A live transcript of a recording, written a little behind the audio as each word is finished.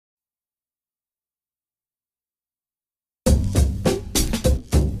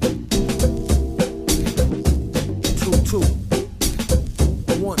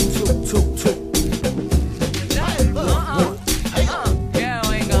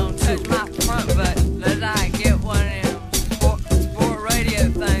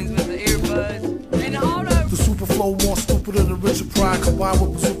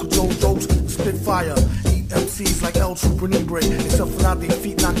Chupa Nibre, except for now they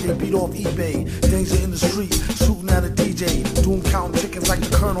feet knock their beat off eBay. Danger in the street, shooting at a DJ. Doom counting chickens like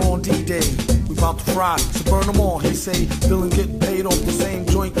the Colonel on D-Day. We bout to fry, so burn them all, he say. Billin' getting paid off the same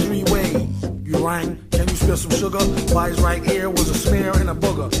joint three-way. You rang, can you spare some sugar? By his right ear was a smear and a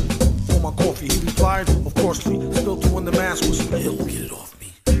booger. For my coffee, he replied, of course we spilled two in the mask with some ill, get it off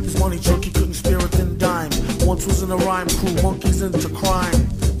me. His money truck, he couldn't spare it in dime. Once was in a rhyme crew, monkeys into crime.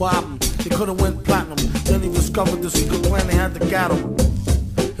 What happened? They could've went platinum. Then he discovered the secret plan, they had to get him.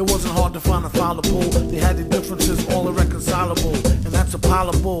 It wasn't hard to find a file to pull. They had the differences, all irreconcilable. And that's a pile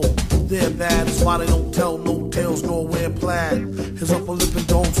of bull. They're bad, that's why they don't tell no tales nor wear plaid. His upper lip and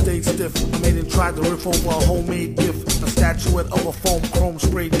dome stayed stiff. I made him try to riff over a homemade gift. A statuette of a foam chrome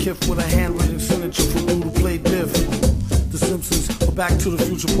sprayed kiff with a handwritten signature from Lou who played Biff. The Simpsons or Back to the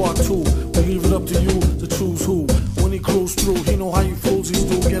Future Part 2. We leave it up to you to choose who. When he cruised through, he know how you fools he's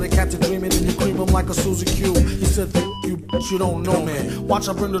do. Get a cat to dreaming and you cream him like a Suzy Q. He said, you bitch, you don't know, man. Watch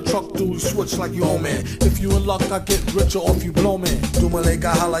I bring the truck through, you switch like you own, man. If you in luck, I get richer off you blow, man.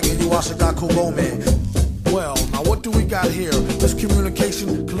 Dumalega hala and you ashaga kubo, man. Well, now what do we got here?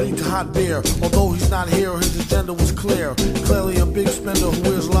 Miscommunication could lead to hot beer. Although he's not here, his agenda was clear. Clearly a big spender who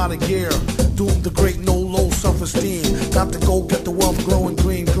wears a lot of gear. Doom the great, no low self-esteem. Got to go get the wealth glowing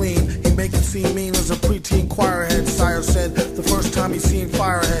green, clean. He make it seem mean as a preteen choir head. Sire said the first time he seen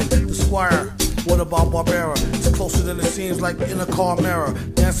Firehead, the squire. What about Barbera? It's closer than it seems, like in a car mirror.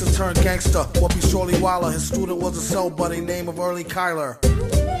 Dancer turned gangster, what be Shorty Waller. His student was a cell buddy, name of Early Kyler.